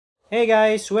Hey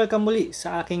guys! Welcome muli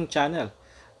sa aking channel.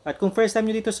 At kung first time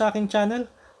nyo dito sa aking channel,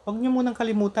 huwag nyo munang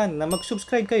kalimutan na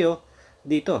mag-subscribe kayo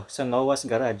dito sa Noah's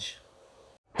Garage.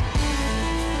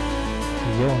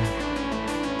 Yun.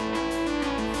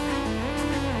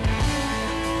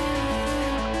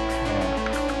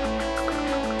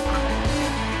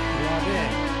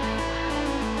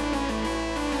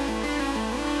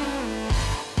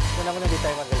 Wala mo na di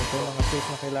tayo magaling. Ito mga tools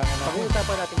na kailangan natin.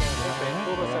 Pag-uusapan natin ngayon, siyempre,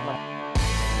 puro sa mga...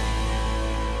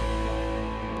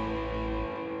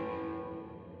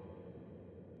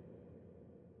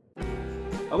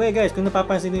 Okay guys, kung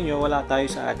napapansin niyo wala tayo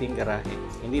sa ating garahe.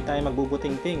 Hindi tayo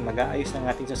magbubuting-ting, mag-aayos ng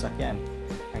ating sasakyan.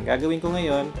 Ang gagawin ko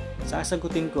ngayon,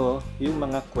 sasagutin ko yung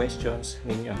mga questions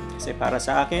ninyo. Kasi para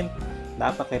sa akin,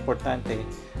 napaka-importante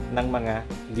ng mga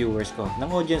viewers ko,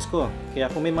 ng audience ko. Kaya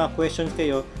kung may mga questions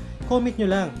kayo, comment nyo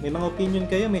lang. May mga opinion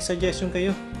kayo, may suggestion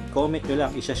kayo, comment nyo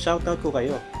lang. Isa-shoutout ko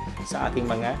kayo sa ating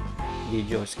mga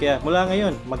videos. Kaya mula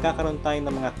ngayon, magkakaroon tayo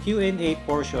ng mga Q&A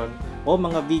portion o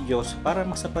mga videos para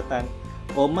masapatan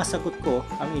o masagot ko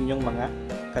ang inyong mga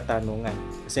katanungan.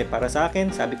 Kasi para sa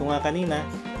akin, sabi ko nga kanina,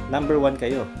 number 1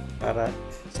 kayo para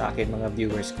sa akin mga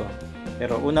viewers ko.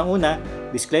 Pero unang-una,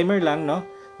 disclaimer lang, no?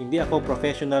 Hindi ako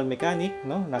professional mechanic,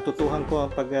 no? Natutuhan ko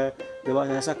ang paggawa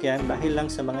sa sasakyan dahil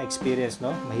lang sa mga experience,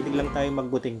 no? Mahilig lang tayo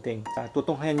magbuting-ting.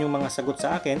 Tutunghayan yung mga sagot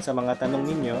sa akin sa mga tanong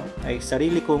ninyo ay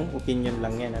sarili kong opinion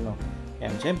lang yan, ano?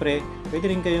 Yan, syempre, pwede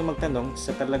rin kayo magtanong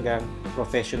sa talagang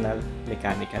professional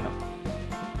mechanic, ano?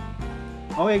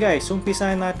 Okay guys,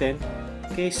 umpisahan natin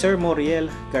kay Sir Moriel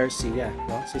Garcia,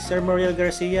 no? Si Sir Moriel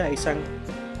Garcia ay isang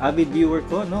avid viewer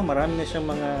ko, no? Marami na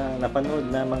siyang mga napanood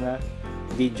na mga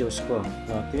videos ko,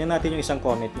 no? Tingnan natin yung isang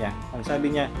comment niya. Ang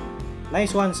sabi niya,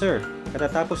 "Nice one sir,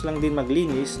 katatapos lang din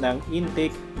maglinis ng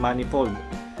intake manifold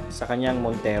sa kanyang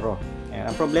Montero."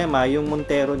 Ayan. Ang problema, yung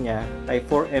Montero niya ay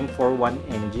 4M41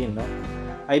 engine, no?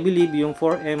 I believe yung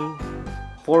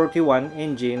 4M41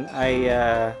 engine ay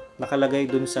nakalagay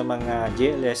dun sa mga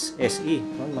GLS SE,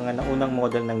 no? Mga naunang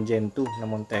model ng Gen 2 na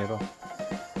Montero.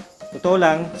 Totoo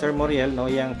lang, Sir Moriel, no,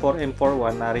 yung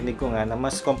 4M41, narinig ko nga na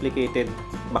mas complicated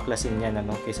baklasin yan,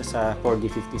 ano, kaysa sa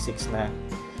 4D56 na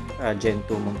Gen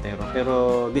 2 Montero.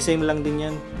 Pero the same lang din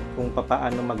yan kung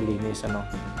papaano maglinis, ano,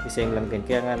 the same lang din.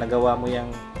 Kaya nga nagawa mo yung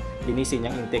linisin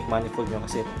yung intake manifold nyo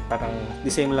kasi parang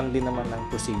the same lang din naman ang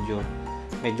procedure.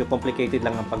 Medyo complicated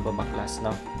lang ang pagbabaklas,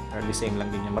 no? Or the same lang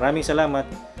din yan. Maraming salamat,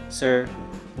 Sir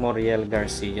Moriel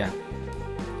Garcia.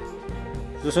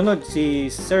 Susunod si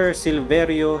Sir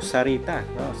Silverio Sarita,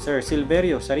 no? Sir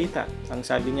Silverio Sarita, ang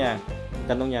sabi niya,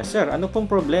 tanong niya, "Sir, ano pong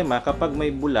problema kapag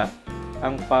may bula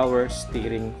ang power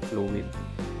steering fluid?"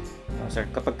 No, sir,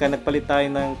 kapag ka nagpalit tayo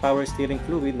ng power steering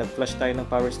fluid, nag-flush tayo ng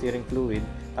power steering fluid,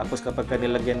 tapos kapag ka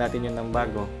nilagyan natin yun ng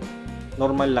bago,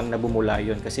 normal lang na bumula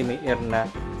yun kasi may air na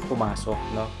pumasok,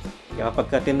 no? Kaya kapag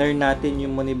ka tinurn natin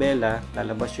yung manibela,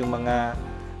 lalabas yung mga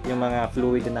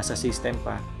fluid na nasa system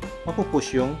pa,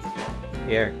 mapupush yung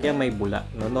air, kaya may bula,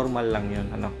 no? Normal lang yun,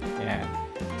 ano? Yan.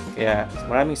 Kaya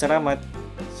maraming salamat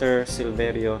Sir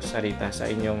Silverio Sarita sa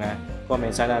inyong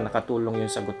comment. Sana nakatulong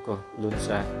yung sagot ko dun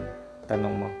sa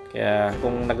tanong mo. Kaya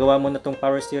kung nagawa mo na tong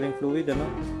power steering fluid, ano,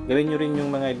 gawin nyo rin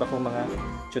yung mga iba kong mga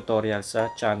tutorial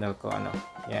sa channel ko, ano?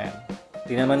 Yan.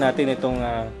 Tingnan natin itong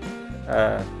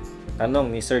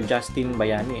tanong ni Sir Justin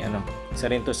Bayani, ano? Isa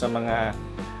rin to sa mga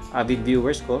avid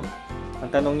viewers ko. Ang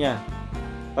tanong niya,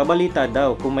 pabalita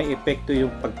daw kung may epekto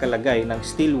yung pagkalagay ng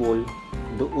steel wool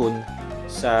doon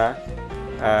sa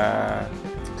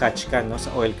catch can, no?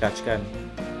 Sa oil catch can.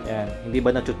 Yan. Hindi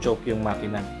ba na-choke yung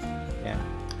makina? Yan.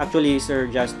 Actually, Sir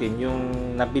Justin, yung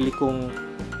nabili kong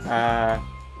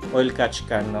oil catch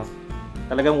can, no?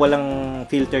 Talagang walang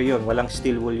filter yon, walang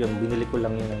steel wool yon. Binili ko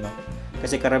lang yun, ano?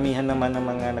 Kasi karamihan naman ng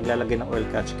mga naglalagay ng oil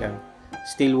catch can,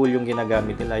 steel wool yung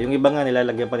ginagamit nila. Yung iba nga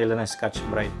nilalagyan pa nila ng Scotch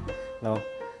Brite, no?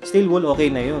 Steel wool okay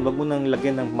na yun. Wag mo nang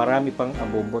lagyan ng marami pang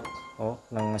abobot, oh,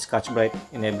 ng Scotch Brite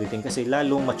and everything kasi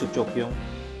lalong machuchok yung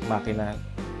makina.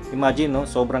 Imagine, no,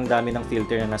 sobrang dami ng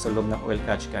filter na nasa loob ng oil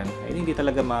catch can. Ay, hindi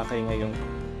talaga makakainga yung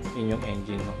inyong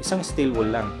engine, no? Isang steel wool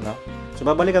lang, no? So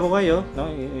babalikan ko kayo, no?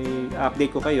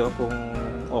 I-update ko kayo kung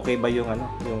okay ba yung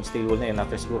yung steel wool na yun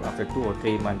after 2 or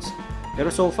 3 months. Pero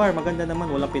so far, maganda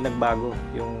naman, walang pinagbago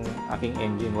yung aking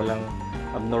engine, walang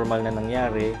abnormal na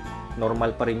nangyari,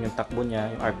 normal pa rin yung takbo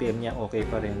niya, yung RPM niya okay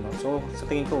pa rin, no? So sa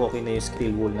tingin ko okay na yung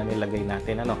steel wool na nilagay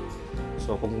natin, ano?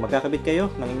 So kung magkakabit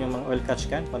kayo ng inyong mga oil catch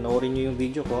can, panoorin niyo yung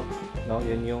video ko, no?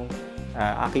 Yun yung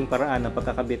aking paraan ng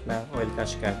pagkakabit ng oil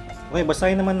catch can. Okay,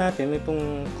 basahin naman natin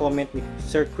itong comment ni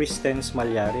Sir Christens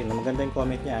Malyari, na maganda yung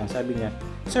comment niya. Sabi niya,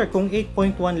 "Sir, kung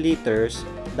 8.1 liters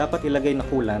dapat ilagay na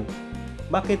coolant,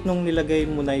 bakit nung nilagay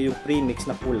mo na yung premix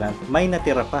na coolant, may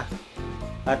natira pa?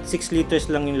 At 6 liters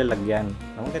lang yung lalagyan.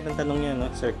 Ang magandang tanong yan, no?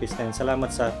 Sir Christian.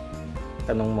 Salamat sa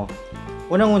tanong mo.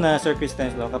 Unang-una, Sir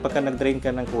Christian, no? Kapag ka nag-drain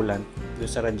ka ng coolant doon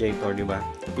sa radiator, di ba?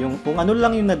 Yung, kung ano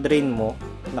lang yung na-drain mo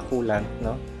na coolant,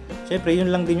 no? Siyempre,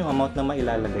 yun lang din yung amount na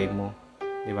mailalagay mo.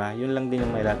 Di ba? Yun lang din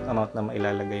yung amount na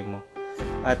mailalagay mo.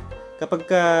 At kapag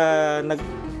ka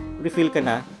nag-refill ka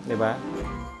na, di ba?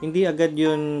 Hindi agad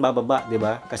yun bababa, di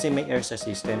ba? Kasi may air sa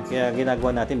system. Kaya ginagawa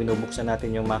natin, binubuksan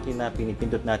natin yung makina,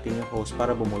 pinipindot natin yung hose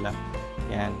para bumula.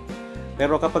 Yan.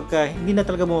 Pero kapag hindi na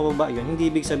talaga bumababa yun,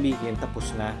 hindi ibig sabihin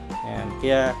tapos na. Yan.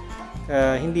 Kaya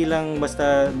hindi lang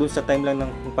basta dun sa time lang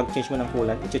ng pag-change mo ng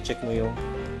coolant, i-check mo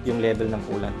yung level ng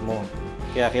coolant mo.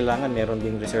 Kaya kailangan meron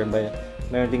ding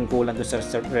meron ding coolant dun sa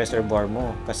reservoir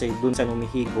mo. Kasi dun sa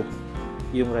humihigop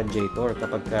yung radiator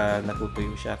kapag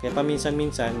natutuyo siya. Kaya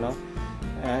paminsan-minsan, no?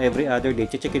 Every other day,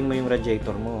 checkin mo yung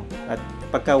radiator mo. At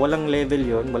pagka walang level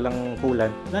yon, walang coolant,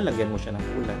 lalagyan mo siya ng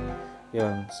coolant.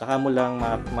 Yun. Saka mo lang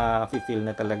ma-feel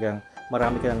na talagang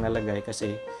marami ka nang nalagay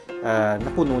kasi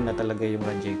napuno na talaga yung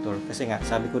radiator. Kasi nga,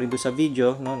 sabi ko rin doon sa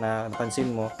video, no, na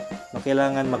napansin mo, na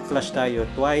kailangan mag-flush tayo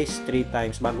twice, 3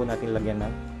 times bago natin lagyan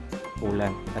ng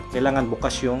coolant. At kailangan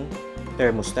bukas yung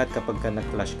thermostat kapag ka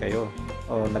nag-flush kayo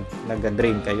o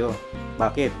nag-drain kayo.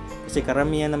 Bakit? Kasi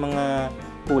karamihan ng mga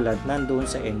coolant nandoon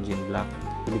sa engine block.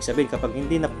 Ibig sabihin kapag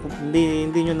hindi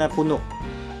nyo napuno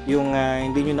yung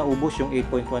hindi nyo naubos yung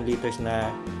 8.1 liters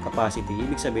na capacity,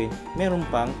 ibig sabihin meron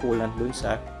pang coolant doon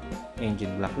sa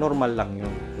engine block. Normal lang yun,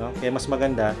 no? Kaya mas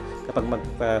maganda kapag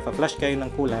mag-flush kayo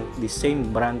ng coolant, the same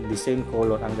brand, the same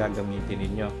color ang gagamitin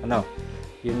ninyo. Ano?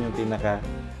 Yun yung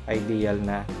pinaka-ideal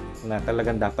na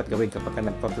talagang dapat gawin kapag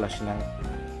nagpa-flush ng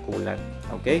coolant.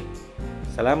 Okay?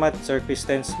 Salamat Sir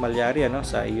Christian Malyari, ano,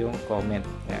 sa iyong comment.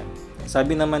 Yan.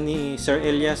 Sabi naman ni Sir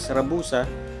Elias Rabusa,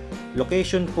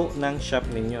 location po ng shop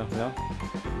ninyo, no?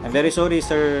 I'm very sorry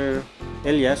Sir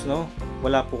Elias, no?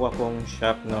 Wala po akong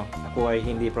shop, no? Ako ay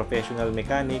hindi professional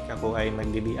mechanic, ako ay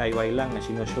nagdi-DIY lang na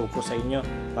sinushow ko sa inyo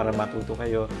para matuto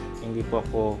kayo. Hindi po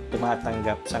ako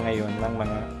tumatanggap sa ngayon ng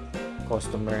mga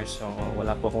customers. So,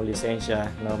 wala po akong lisensya,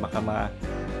 no? Baka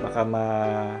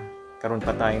karon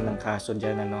pa tayo ng kaso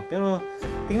diyan, ano. Pero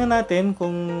tingnan natin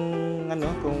kung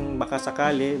baka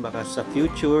sakali, baka sa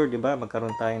future, 'di ba,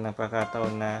 magkaroon tayo ng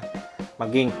pagkakataon na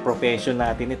maging profession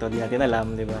natin ito, di natin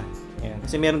alam, 'di ba? Yan.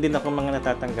 Kasi meron din ako mga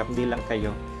natatanggap, hindi lang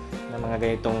kayo, na mga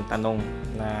ganitong tanong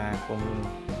na kung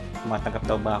tumatanggap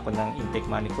daw ba ako ng intake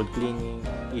manifold cleaning,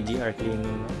 EGR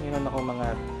cleaning. Meron ako mga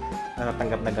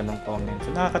natatanggap na ganong comment.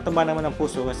 So nakakataba naman ang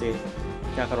puso kasi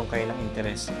kakaroon kayo ng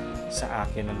interest sa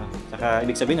akin, ano. Saka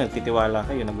ibig sabihin, nagtitiwala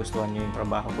kayo, nagustuhan niyo yung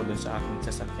trabaho ko doon sa aking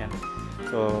sasakyan.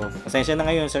 So, pasensya na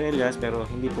ngayon Sir Elias, pero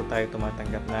hindi po tayo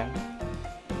tumatanggap ng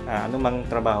anumang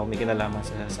trabaho may kinalaman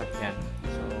sa sasakyan.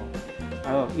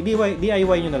 So,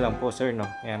 DIY nyo na lang po, sir, no.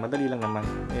 Kaya madali lang naman.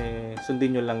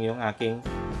 Sundin nyo lang yung aking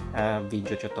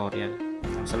video tutorial.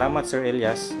 Salamat Sir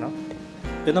Elias, no.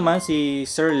 Ito naman si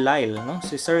Sir Lyle, no.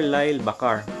 Si Sir Lyle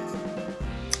Bakar.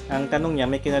 Ang tanong niya,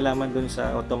 may kinalaman dun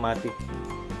sa automatic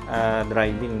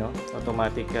driving, no?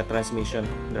 Automatic transmission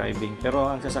driving. Pero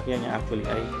ang sasakyan niya actually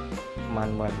ay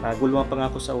manual. Naguluhan pa nga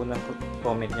ako sa unang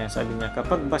comment niya. Sabi niya,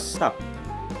 kapag bus stop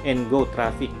and go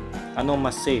traffic, ano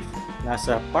mas safe?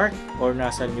 Nasa park or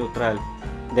nasa neutral?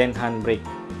 Then handbrake.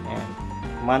 Ayan.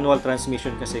 Manual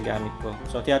transmission kasi gamit ko.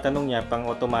 So, tinatanong niya, pang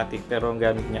automatic, pero ang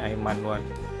gamit niya ay manual.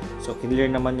 So, clear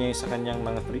naman niya sa kanyang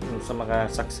mga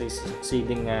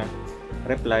succeeding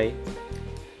reply.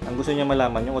 Ang gusto niya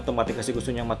malaman yung automatic kasi gusto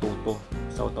niya matuto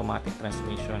sa automatic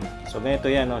transmission. So ganito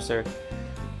yan, no, sir.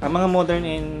 Ang mga modern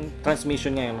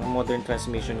transmission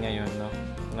ngayon,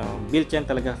 no, built yan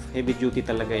talaga, heavy duty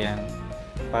talaga yan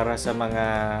para sa mga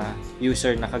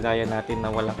user na kagaya natin na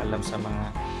walang alam sa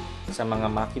mga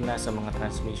makina, sa mga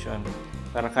transmission.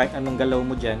 Para kahit anong galaw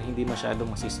mo diyan, hindi masyadong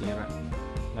masisira,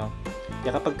 no.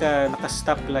 Kaya kapag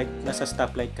nasa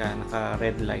stoplight ka, naka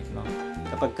red light, no.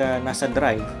 Kapag nasa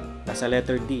drive, nasa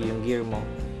letter D yung gear mo,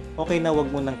 okay na, wag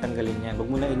mo nang tanggalin yan. Wag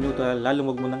mo na in-neutral, lalo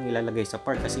wag mo nang ilalagay sa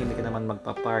park kasi hindi ka naman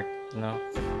magpa-park, no?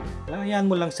 Hayaan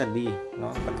mo lang sa D,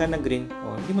 no? Pagka nag-green,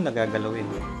 hindi mo nagagalawin.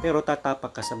 Pero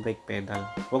tatapak ka sa brake pedal.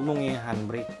 Wag mong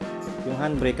i-handbrake. Yung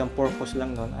handbrake, ang purpose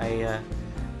lang nun ay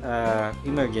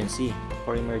emergency.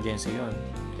 For emergency yun.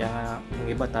 Kaya nga, yung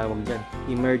iba tawag dyan,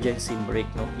 emergency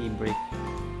brake, no? E-brake.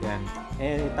 Yan.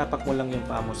 Tapak mo lang yung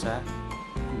paa mo sa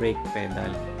brake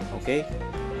pedal. Okay?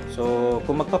 So,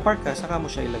 kung magpa-park ka, saka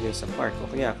mo siya ilagay sa park. O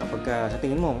kaya, kapag sa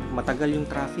tingin mo, matagal yung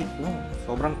traffic, no?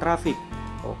 Sobrang traffic.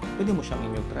 Pwede mo siyang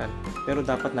in-neutral. Pero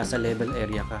dapat nasa level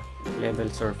area ka. Level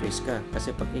surface ka.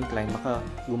 Kasi pag incline, baka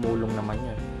gumulong naman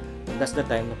yun. that's the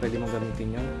time na pwede mong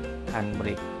gamitin yung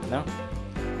handbrake, no?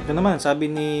 Ito naman, sabi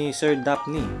ni Sir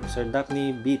Daphne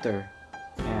Beater.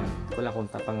 Ayan, wala kung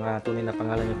tunay na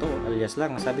pangalan nito, alias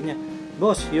lang. Sabi niya,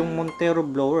 boss, yung Montero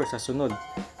blower sa sunod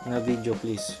na video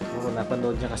please.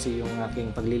 Napanood niya kasi yung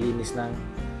aking paglilinis ng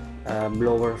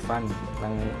blower fan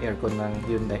ng aircon ng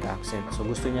Hyundai Accent. So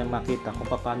gusto niya makita kung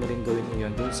paano rin gawin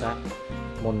yun dun sa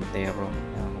Montero.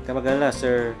 Magkabagalala,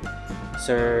 Sir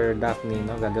Daphne,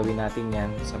 no? Gagawin natin yan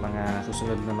sa mga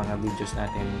susunod na mga videos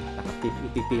natin.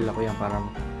 Ipipila ko yan para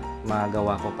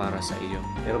magawa ko para sa iyo.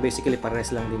 Pero basically pares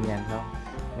lang din yan, no?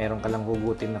 Meron ka lang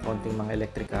hugutin na konting mga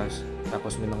electricals,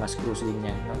 tapos may mga screws din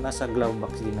yan, no? Nasa glove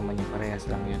box din naman yung parehas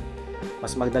lang yun.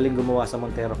 Mas madaling gumawa sa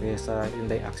Montero kaysa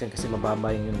Hyundai Accent kasi mababa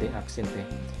yung Hyundai Accent eh.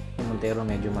 Yung Montero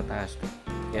medyo mataas.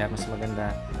 Kaya mas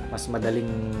maganda, mas madaling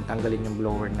tanggalin yung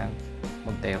blower ng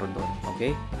Montero doon.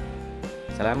 Okay?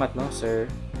 Salamat, no, Sir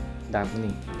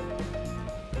Daphne.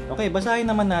 Okay, basahin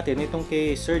naman natin itong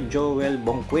kay Sir Joel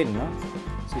Bongquin, no?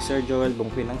 Si Sir Joel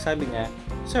Bongquin, ang sabi niya,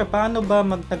 Sir, paano ba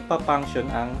nagpa-function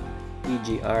ang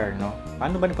EGR, no?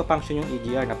 Paano ba nagpa-function yung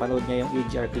EGR? Napanood niya yung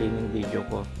EGR cleaning video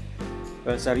ko.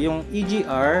 Well, sir, yung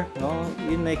EGR, no,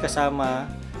 yun ay kasama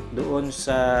doon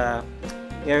sa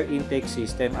air intake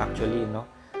system actually, no?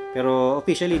 Pero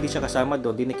officially hindi siya kasama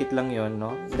doon, dinikit lang yon,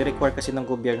 no? Ni-require kasi ng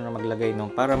gobyerno na maglagay no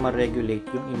para ma-regulate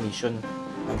yung emission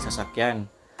ng sasakyan.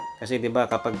 Kasi 'di ba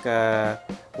kapag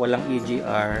walang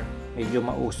EGR, medyo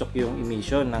mausok yung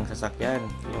emission ng sasakyan,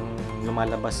 yung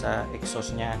lumalabas sa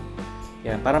exhaust niya.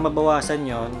 Yan, para mabawasan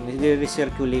 'yon,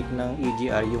 ni-recirculate ng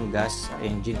EGR yung gas sa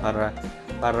engine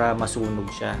para masunog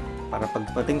siya. Para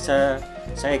pagdating sa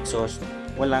exhaust,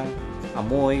 walang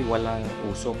amoy, walang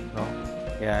usok, no?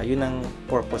 Kaya yun ang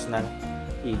purpose ng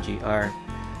EGR.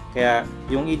 Kaya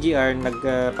yung EGR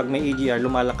pag may EGR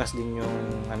lumalakas din yung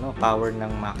power ng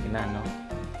makina, no?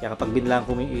 Kaya kapag binlang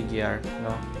ko yung EGR,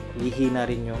 no, hihina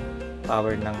rin yung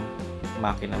power ng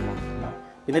makina mo, no?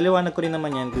 Pinaliwanag ko rin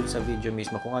naman yan dun sa video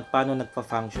mismo kung paano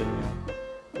nagpa-function yung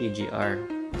EGR.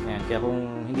 Ayan, kaya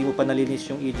kung hindi mo pa nalinis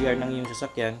yung EGR ng iyong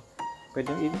sasakyan,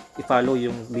 pwede i-follow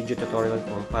yung video tutorial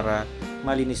ko para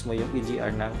malinis mo yung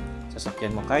EGR ng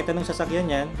sasakyan mo. Kahit anong sasakyan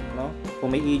yan, no?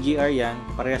 Kung may EGR yan,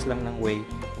 parehas lang ng way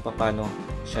kung paano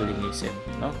siya linisin,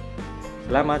 no?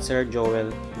 Salamat, Sir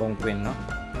Joel Bongquin, no?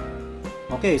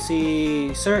 Okay, si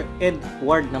Sir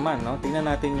Edward naman, no? Tingnan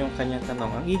natin yung kanyang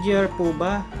tanong. Ang EGR po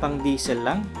ba pang diesel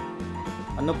lang?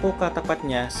 Ano po katapat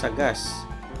niya sa gas?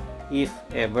 If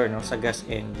ever, no? Sa gas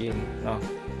engine, no?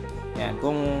 Yan,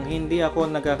 kung hindi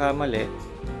ako nagkakamali,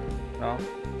 no?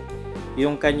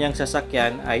 Yung kanyang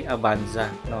sasakyan ay Avanza,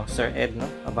 no? Sir Ed,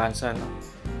 no? Avanza, no?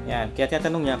 Yan, kaya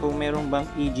tinatanong niya kung meron bang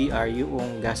EGR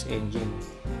yung gas engine.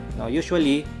 No,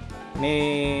 usually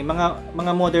may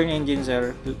mga modern engines,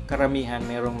 sir, karamihan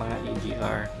merong mga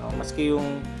EGR, no? Maski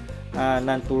yung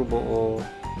non-turbo o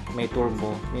may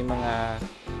turbo, may mga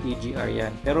EGR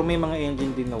yan. Pero may mga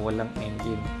engine din na walang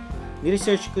engine.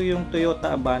 Ni-research ko yung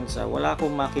Toyota Avanza, wala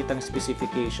akong makitang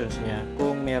specifications niya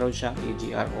kung meron siyang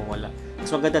EGR o wala.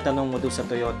 So agad tanong mo doon sa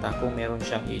Toyota kung meron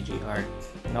siyang EGR,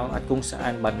 no? At kung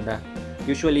saan banda.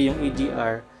 Usually yung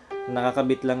EGR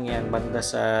nakakabit lang yan banda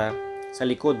sa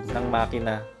likod ng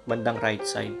makina, bandang right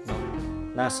side, no?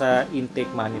 Nasa intake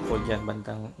manifold yan,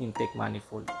 bandang intake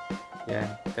manifold. Yan,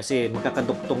 kasi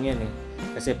magkakaduktong yan eh.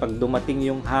 Kasi pag dumating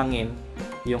yung hangin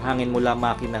mula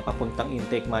makina papuntang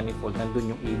intake manifold,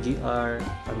 nandun yung EGR,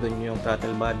 nandun yung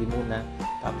throttle body muna,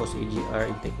 tapos EGR,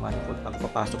 intake manifold,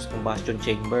 pagpapasok sa combustion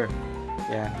chamber.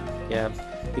 Yan, kaya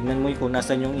tingnan mo kung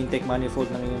nasan yung intake manifold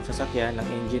ng iyong sasakyan, ng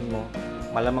engine mo,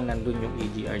 malamang nandun yung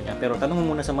EGR niya. Pero tanong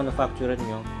mo muna sa manufacturer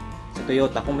nyo, sa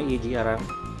Toyota, kung may EGR ang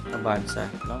Avanza,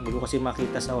 no? Hindi ko kasi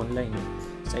makita sa online,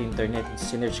 sa internet.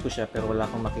 Sinearch ko siya pero wala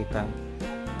akong makitang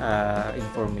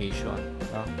information,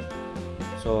 no?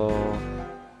 So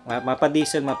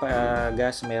mapa-diesel,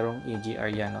 mapa-gas, merong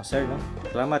EGR yan, no, sir, no?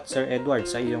 Salamat, Sir Edward,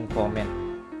 sa iyong comment.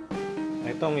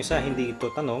 Itong isa, hindi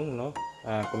ito tanong, no?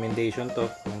 Commendation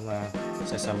to kung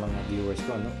isa sa mga viewers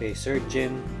ko, no? Kay Sir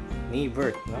Jen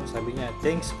Nevert, no? Sabi niya,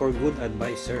 thanks for good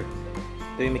advice, sir.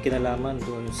 Ito yung may kinalaman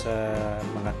doon sa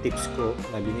mga tips ko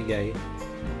na binigay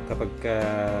kapag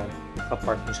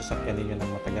pa-park yung sasakyan ninyo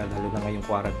ng matagal, lalo na ngayong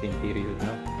quarantine period,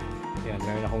 no? Yan,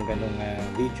 meron akong ganung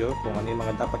video kung ano yung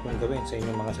mga dapat nyong gawin sa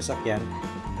inyong mga sasakyan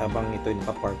habang ito yung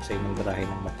pa-park sa inyong garahe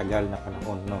ng matagal na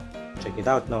panahon, no? Check it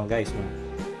out, no, guys, no?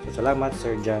 So salamat,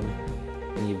 Sir John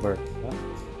Niver, no?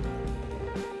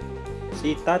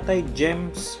 Si Tatay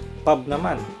James Pub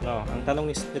naman, no? Ang tanong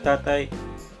ni Tatay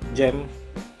Jem,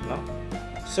 no?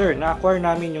 Sir, na-acquire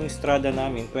namin yung Strada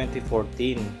namin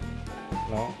 2014,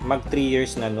 no? Mag 3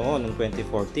 years na noon, ng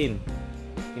 2014.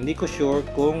 Hindi ko sure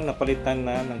kung napalitan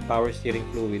na ng power steering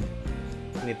fluid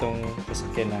nitong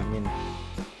sasakyan namin.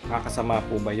 Makakasama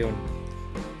po ba yun?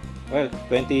 Well,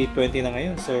 2020 na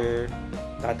ngayon, Sir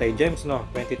Tatay James, no?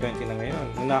 2020 na ngayon.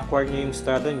 Nung na-acquire nyo yung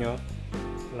Strada nyo,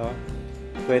 no?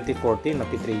 2014,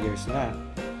 magti 3 years na.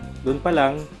 Doon pa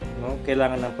lang, no?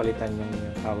 Kailangan nang palitan yung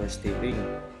power steering.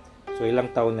 So,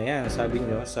 ilang taon na yan? Sabi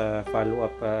nyo sa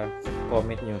follow-up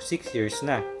comment nyo, 6 years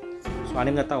na. So,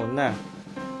 6 na taon na.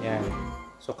 Yan.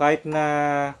 So, kahit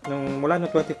na mula no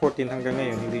 2014 hanggang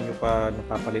ngayon, hindi nyo pa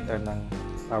napapalitan ng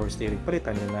power steering,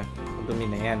 palitan nyo na. Dumi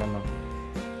na yan, ano?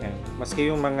 Yan. Maski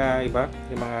yung mga iba,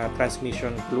 yung mga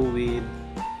transmission fluid,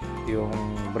 yung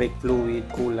brake fluid,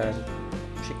 coolant,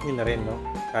 check nyo na rin, no?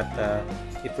 At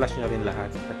i-flush nyo rin lahat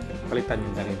at palitan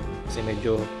nyo na rin. Kasi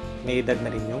medyo may edad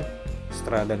na rin yung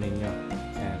Strada ninyo.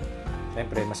 Yan.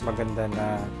 Siyempre, mas maganda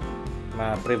na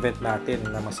ma-prevent natin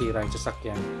na masira yung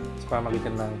sasakyan sa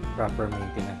pamamagitan ng proper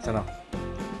maintenance. Ano?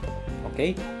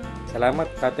 Okay?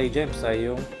 Salamat, Tatay James, sa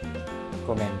iyong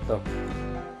komento.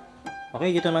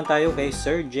 Okay, dito naman tayo kay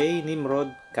Sir J.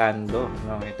 Nimrod Cando.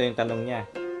 No, ito yung tanong niya.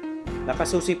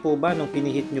 Nakasusi po ba nung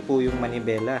pinihit nyo po yung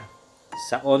manibela?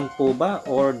 Sa on po ba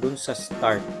or dun sa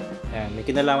start? Yan, may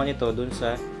kinalaman ito dun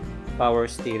sa power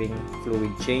steering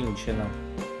fluid change. Ano?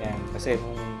 Yan, kasi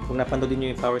kung napanood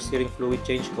nyo yung power steering fluid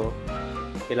change ko,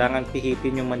 kailangan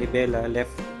pihitin yung manibela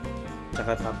left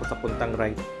tsaka tapos papuntang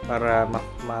right para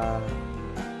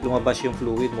lumabas yung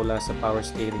fluid mula sa power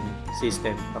steering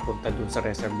system papunta dun sa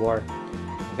reservoir.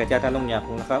 Kaya tatanong niya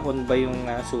kung naka-on ba yung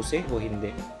susi o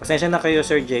hindi. Pasensya na kayo,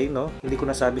 Sir J, no? Hindi ko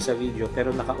nasabi sa video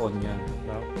pero naka-on yan,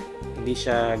 no? Hindi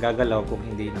siya gagalaw kung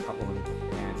hindi naka-on.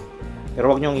 Yan. Pero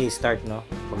wag niyong i-start, no?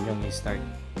 Wag niyong i-start.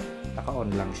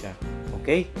 Naka-on lang siya.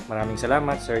 Okay? Maraming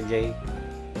salamat, Sir J.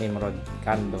 Nimrod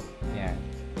Cando. Yan.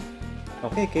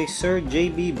 Okay, kay Sir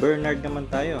JB Bernard naman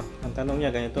tayo. Ang tanong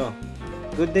niya ganito.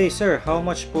 Good day, sir. How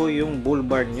much po yung bull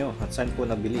bar nyo at saan po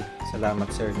nabili? Salamat,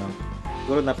 sir. No?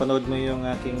 Siguro napanood mo yung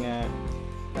aking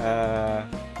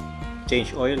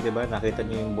change oil, di ba? Nakita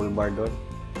nyo yung bull bar doon.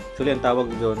 Actually, ang tawag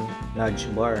doon, nudge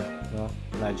bar. No?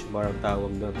 Nudge bar ang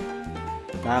tawag doon.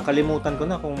 Nakakalimutan ko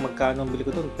na kung magkano bili ko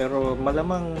doon. Pero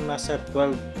malamang nasa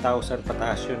 12,000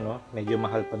 pataas yun. No? Medyo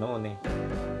mahal pa noon eh.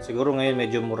 Siguro ngayon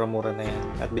medyo mura-mura na yan.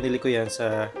 At binili ko yan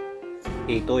sa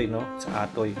Atoy, no? Sa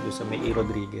Atoy, doon sa May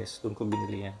Rodriguez, doon ko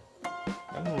binili yan.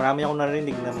 Marami akong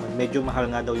narinig na medyo mahal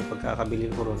nga daw yung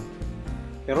pagkakabili ko ron.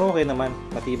 Pero okay naman,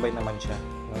 matibay naman siya.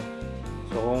 No?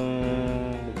 So kung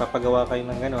magpapagawa kayo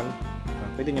ng ganon,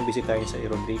 pwede nyo bisitahin sa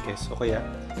Rodriguez. O kaya,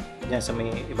 dyan sa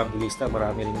may ibang lista,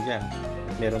 marami rin dyan.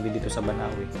 At meron din dito sa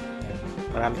Banawi. Ayan.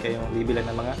 Marami kayong bibilan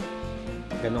ng mga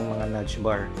ganong mga nudge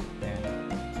bar. Ayan.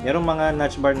 Merong mga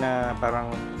nudge bar na parang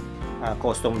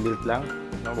custom built lang.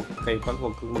 No, wag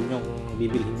nyo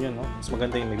bibilhin yun, no? Mas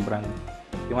maganda yung may brand.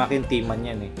 Yung akin Timan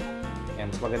yan eh.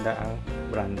 Yan, mas maganda ang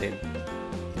branded.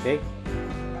 Okay?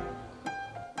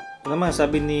 Ito naman,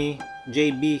 sabi ni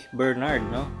JB Bernard,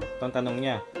 no? Itong tanong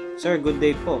niya. Sir, good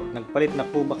day po. Nagpalit na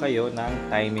po ba kayo ng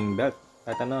timing belt?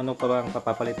 At ano pa ba ang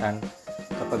papapalitan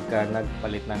kapag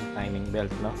nagpalit ng timing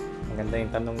belt, no? Maganda yung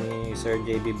tanong ni Sir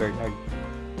JB Bernard.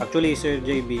 Actually, Sir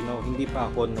JB, no, hindi pa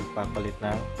ako nagpapalit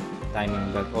ng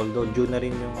timing belt. Although due na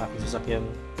rin yung aking sasakyan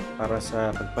para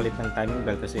sa pagpalit ng timing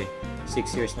belt kasi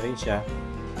 6 years na rin siya.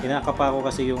 Kinakapa ko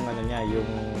kasi yung ano niya, yung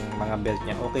mga belt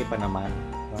niya okay pa naman,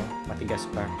 no? Matigas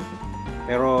pa.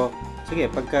 Pero sige,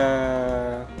 pagka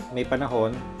may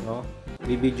panahon, no,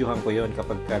 bibidyohan ko yon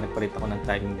kapag nagpalit ako ng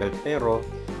timing belt. Pero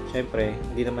syempre,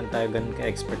 hindi naman tayo ganun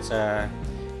ka-expert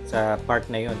sa part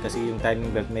na yon kasi yung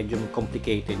timing belt medyo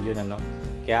complicated yun, ano.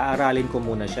 Kaya aralin ko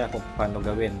muna siya kung paano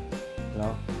gawin,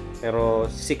 no. Pero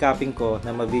sisikapin ko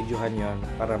na ma-videohan yon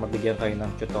para mabigyan kayo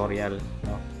ng tutorial,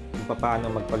 no, kung paano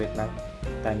magpalit ng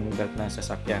timing belt ng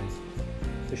sasakyan.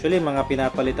 Usually mga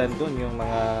pinapalitan doon yung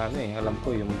mga ano eh, alam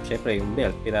ko yung syempre yung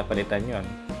belt pinapalitan yon,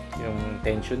 yung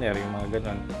tensioner, yung mga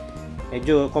ganun.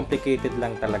 Medyo complicated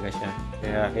lang talaga siya.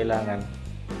 Kaya kailangan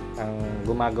ang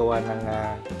gumagawa ng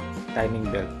timing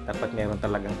belt dapat meron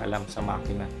talagang alam sa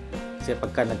makina. Kasi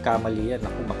pagka nagkamali yan,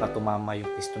 ako baka tumama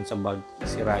yung piston sa valve,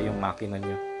 sira yung makina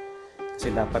nyo. Kasi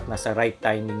dapat nasa right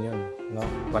timing yun, no?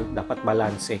 Dapat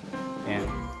balance eh. Ayan.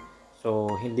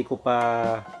 So, hindi ko pa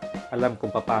alam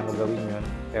kung paano gawin yun.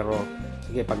 Pero,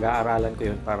 sige, pag-aaralan ko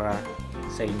yun para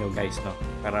sa inyo guys, no?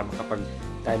 Para makapag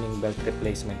timing belt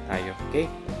replacement tayo. Okay?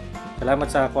 Salamat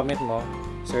sa comment mo,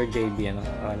 Sir JB, ano?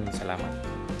 Maraming salamat.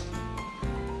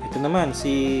 Ito naman,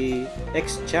 si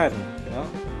X Chan, no?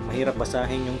 Mahirap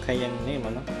basahin yung kanyang name,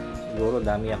 ano? Siguro,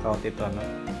 dami account ito, ano?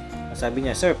 Sabi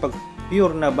niya, sir, pag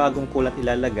pure na bagong coolant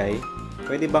ilalagay,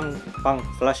 pwede bang pang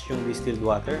flush yung distilled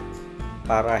water?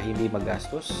 para hindi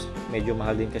magastos. Medyo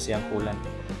mahal din kasi ang coolant.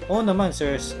 Oo naman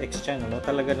Sir X-Chan,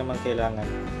 talaga naman kailangan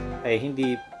ay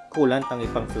hindi coolant ang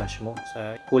ipang-flush mo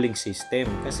sa cooling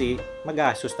system kasi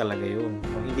magastos talaga yun.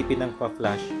 Hindi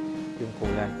pinang-flush yung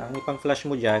coolant. Ang ipang-flush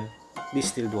mo dyan,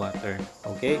 distilled water.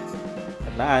 Okay?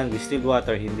 Tandaan, distilled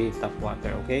water, hindi tap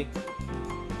water. Okay?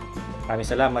 Maraming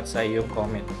salamat sa iyong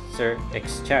comment, Sir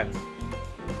X-Chan.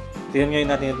 Tingnan ngayon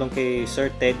natin itong kay Sir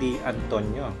Teddy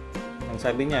Antonio. Ang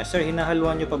sabi niya, Sir,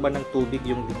 hinahaluan nyo pa ba ng tubig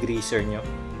yung degreaser nyo?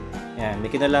 Yan, may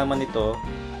kinalaman ito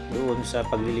doon sa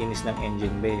paglilinis ng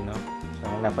engine bay, no? So,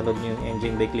 napanood nyo yung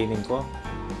engine bay cleaning ko,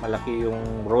 malaki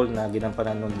yung role na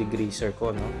ginampanan ng degreaser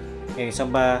ko, no? Eh,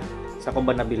 saan ko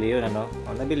ba nabili yun, ano?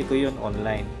 Nabili ko yun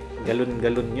online.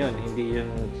 Galon-galon yun,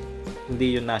 hindi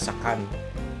yun nasa can.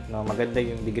 No, maganda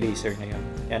yung degreaser na yun.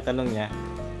 Kaya tanong niya,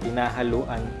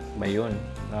 hinahaluan ba yun?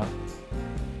 No?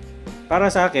 Para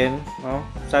sa akin, no,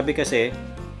 sabi kasi,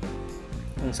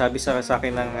 ang sabi sa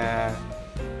akin ng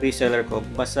reseller ko,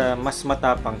 basta mas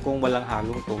matapang kung walang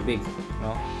halong tubig.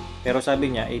 No? Pero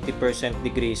sabi niya, 80%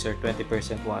 degreaser,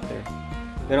 20% water.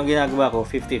 Pero ang ginagawa ko,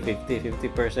 50-50.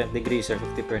 50% degreaser,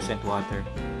 50% water.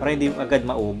 Para hindi agad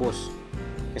maubos.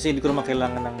 Kasi hindi ko naman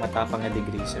kailangan ng matapang na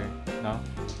degreaser. No?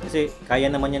 Kasi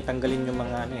kaya naman yan tanggalin yung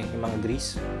mga, yung mga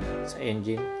grease sa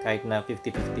engine kahit na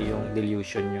 50-50 yung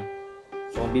dilution nyo.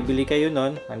 So kung bibili kayo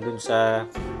nun, nandun sa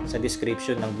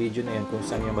description ng video na yun kung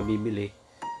saan nyo mabibili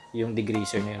yung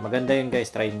degreaser na yun. Maganda yun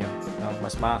guys, try nyo. No?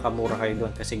 Mas makakamura kayo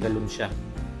doon kasi galon siya.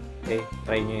 Okay,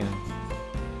 try nyo yun.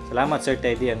 Salamat Sir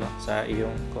Teddy sa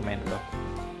iyong komento.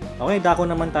 Okay, dako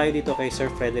naman tayo dito kay Sir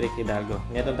Frederick Hidalgo.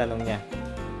 Ngayon tanong niya,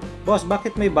 Boss,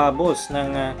 bakit may bubbles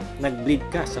nang nag-bleed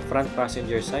ka sa front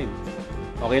passenger side?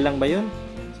 Okay lang ba yun?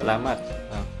 Salamat.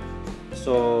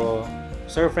 So,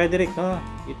 Sir Frederick,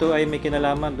 ito ay may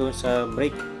kinalaman doon sa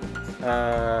brake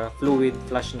fluid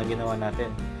flush na ginawa natin.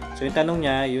 So, yung tanong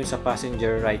niya, yung sa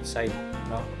passenger right side,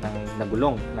 ng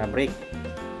nagulong na brake.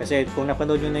 Kasi kung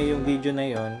napanood nyo na yung video na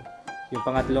yon, yung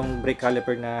pangatlong brake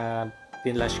caliper na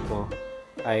pinlash ko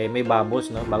ay may bubbles,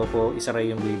 bago ko isara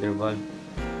yung bleeder valve.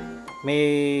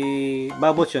 May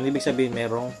bubbles yun, ibig sabihin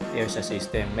merong air sa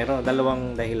system. Merong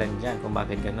dalawang dahilan dyan kung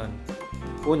bakit ganun.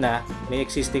 Una, may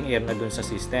existing air na dun sa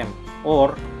system.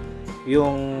 Or,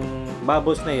 yung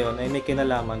bubbles na yon ay may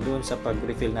kinalaman dun sa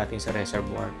pag-refill natin sa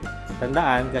reservoir.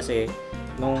 Tandaan kasi,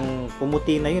 nung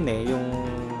pumuti na yun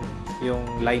yung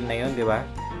line na yun, di ba?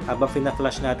 Habang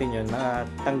fina-flush natin yun,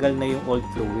 natanggal na yung old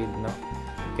fluid, no?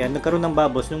 Kaya nagkaroon ng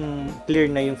bubbles, nung clear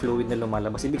na yung fluid na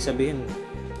lumalabas. Ibig sabihin,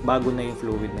 bago na yung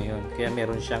fluid na yun. Kaya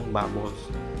meron siyang bubbles.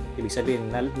 Ibig sabihin,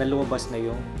 nalumabas na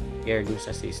yung air dun sa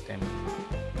system.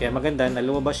 Kaya maganda na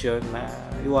lumabas yun, na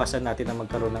iwasan natin na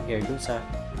magkaroon ng air dun sa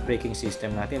braking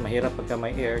system natin. Mahirap pagka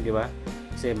may air, di ba?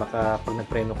 Kasi baka pag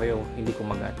nagpreno kayo, hindi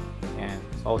kumagat. Yan.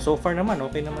 So far naman,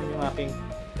 okay naman yung aking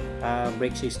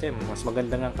brake system. Mas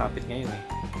maganda nga kapit ngayon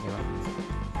di ba?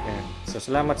 Yan. So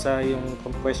salamat sa yung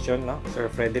question, Sir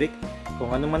Frederick. Kung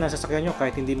ano man ang sasakyan nyo,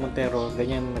 kahit hindi Montero,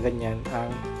 ganyan na ganyan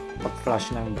ang pag-flush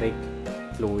ng brake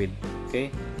fluid. Okay?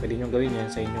 Pwede nyo gawin yan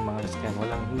sa inyong mga sasakyan.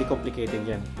 Hindi complicated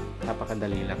yan.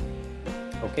 Napakadali lang.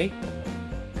 Okay?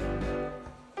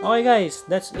 Okay guys,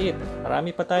 that's it.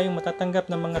 Marami pa tayong matatanggap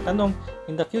ng mga tanong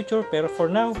in the future, pero for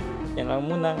now, yan lang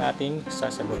muna ang ating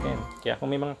sasagutin. Kaya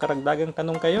kung may mga karagdagang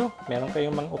tanong kayo, meron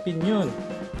kayong mga opinion,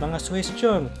 mga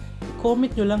suggestion, comment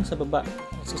nyo lang sa baba.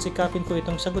 Sisikapin ko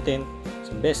itong sagutin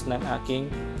sa best ng aking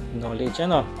knowledge.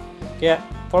 Kaya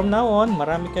from now on,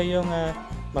 marami kayong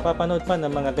mapapanood pa ng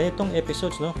mga ganitong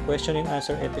episodes, question and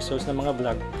answer episodes ng mga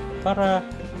vlog para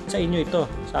sa inyo ito,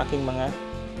 sa aking mga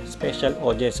special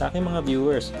audience, sa aking mga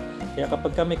viewers. Kaya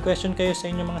kapag may question kayo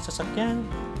sa inyong mga sasakyan,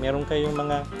 meron kayong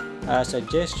mga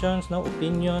suggestions,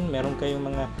 opinion, meron kayong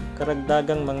mga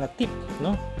karagdagang mga tip,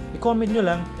 i-comment nyo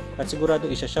lang at sigurado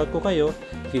isa-shout ko kayo,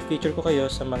 i-feature ko kayo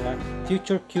sa mga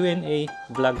future Q&A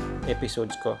vlog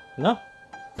episodes ko,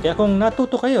 Kaya kung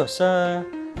natuto kayo sa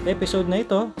episode na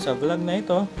ito, sa vlog na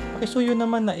ito, pakisuyo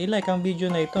naman na i-like ang video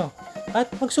na ito at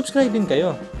mag-subscribe din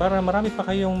kayo para marami pa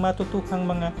kayong matutukang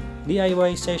mga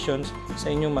DIY sessions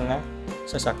sa inyong mga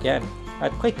sasakyan. At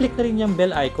click na rin yung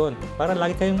bell icon para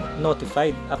lagi kayong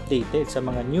notified, updated sa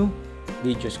mga new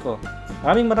videos ko.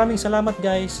 Maraming salamat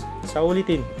guys. Sa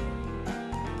ulitin.